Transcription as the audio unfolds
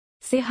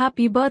say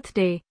happy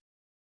birthday.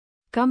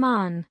 Come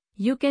on,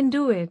 you can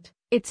do it.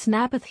 It's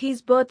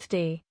Napathy's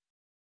birthday.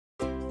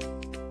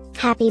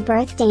 Happy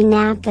birthday,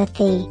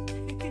 Napathy.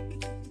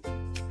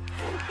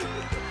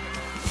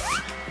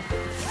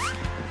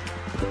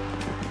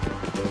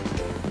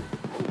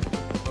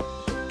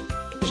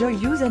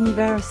 Joyeux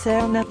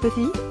anniversaire,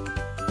 Napathy.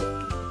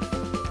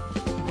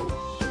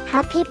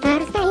 Happy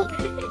birthday,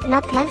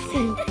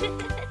 Napathy.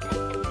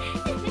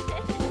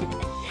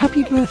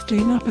 Happy birthday,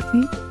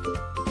 Napathy.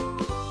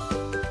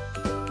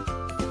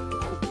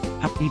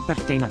 Happy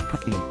birthday,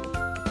 Napathy.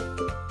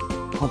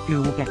 Hope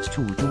you will get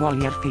to do all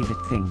your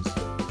favorite things.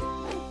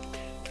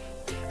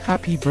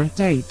 Happy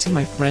birthday to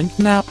my friend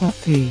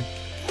Napathy.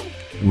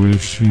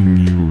 Wishing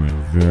you a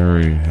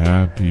very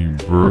happy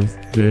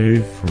birthday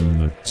from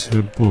the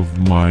tip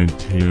of my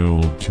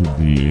tail to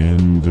the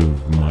end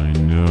of my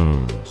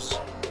nose.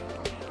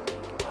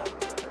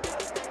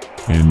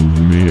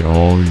 And may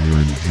all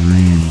your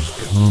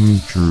dreams come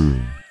true.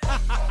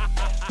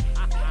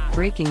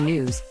 Breaking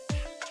news.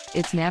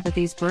 It's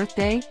Napathy's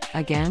birthday,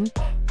 again?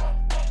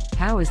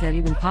 How is that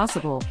even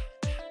possible?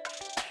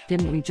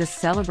 Didn't we just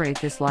celebrate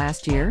this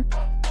last year?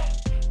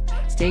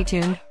 Stay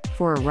tuned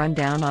for a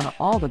rundown on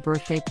all the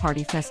birthday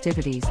party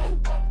festivities.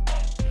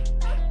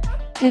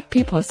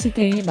 Happy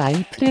birthday,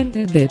 my friend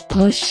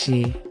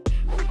Napathy.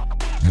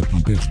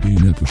 Happy birthday,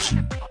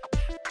 Napathy.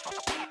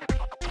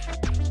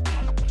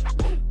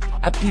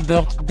 Happy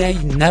birthday,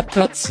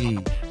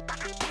 Napathy.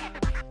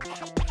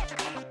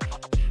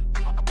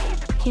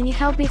 Can you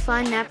help me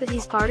find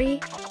Napathy's party?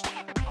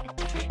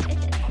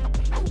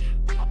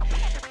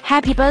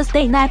 Happy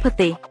birthday,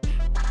 Napathy.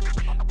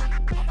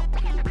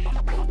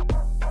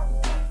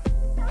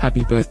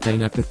 Happy birthday,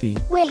 Napathy.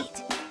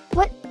 Wait,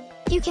 what?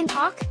 You can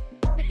talk?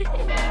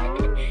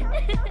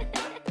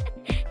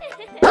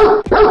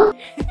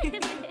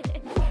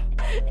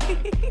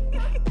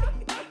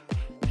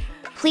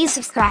 Please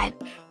subscribe,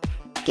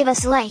 give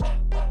us a like,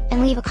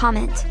 and leave a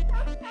comment.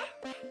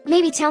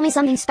 Maybe tell me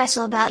something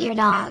special about your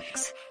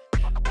dogs.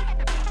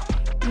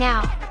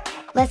 Now,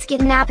 let's get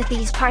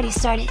Napathy's party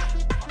started.